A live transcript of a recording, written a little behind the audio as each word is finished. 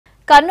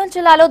కర్నూలు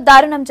జిల్లాలో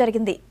దారుణం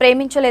జరిగింది.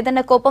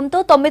 ప్రేమించలేదన్న కోపంతో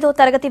 9వ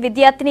తరగతి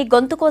విద్యార్థిని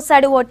గొంతు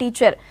కోశాడు ఓ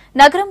టీచర్.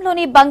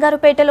 నగరంలోని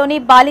బంగారుపేటలోని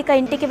బాలిక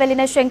ఇంటికి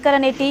వెళ్లిన శంకర్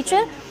అనే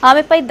టీచర్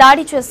ఆమెపై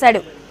దాడి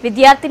చేశాడు.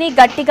 విద్యార్థిని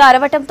గట్టిగా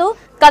అరవటంతో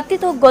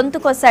కత్తితో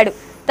గొంతు కోశాడు.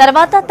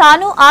 తర్వాత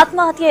తాను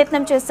ఆత్మహత్య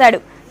యత్నం చేశాడు.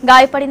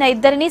 గాయపడిన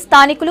ఇద్దరిని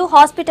స్థానికులు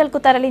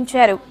హాస్పిటల్కు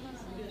తరలించారు.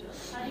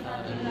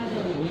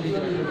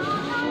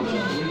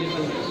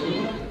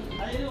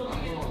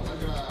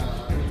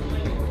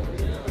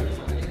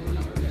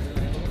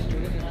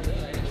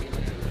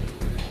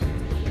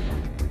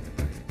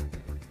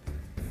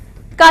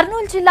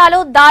 కర్నూలు జిల్లాలో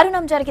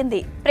దారుణం జరిగింది.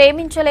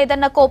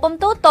 ప్రేమించలేదన్న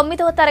కోపంతో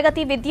 9వ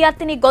తరగతి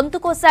విద్యార్థిని గొంతు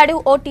కోశాడు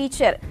ఓ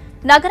టీచర్.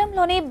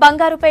 నగరంలోని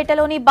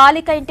బంగారుపేటలోని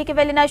బాలిక ఇంటికి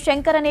వెళ్లిన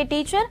శంకర్ అనే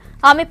టీచర్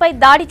ఆమెపై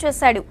దాడి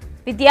చేశాడు.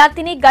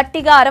 విద్యార్థిని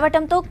గట్టిగా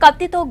అరవటంతో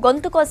కత్తితో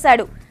గొంతు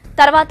కోశాడు.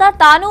 తర్వాత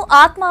తాను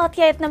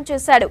ఆత్మహత్య యత్నం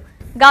చేశాడు.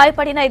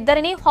 గాయపడిన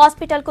ఇద్దరిని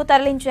హాస్పిటల్కు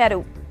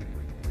తరలించారు.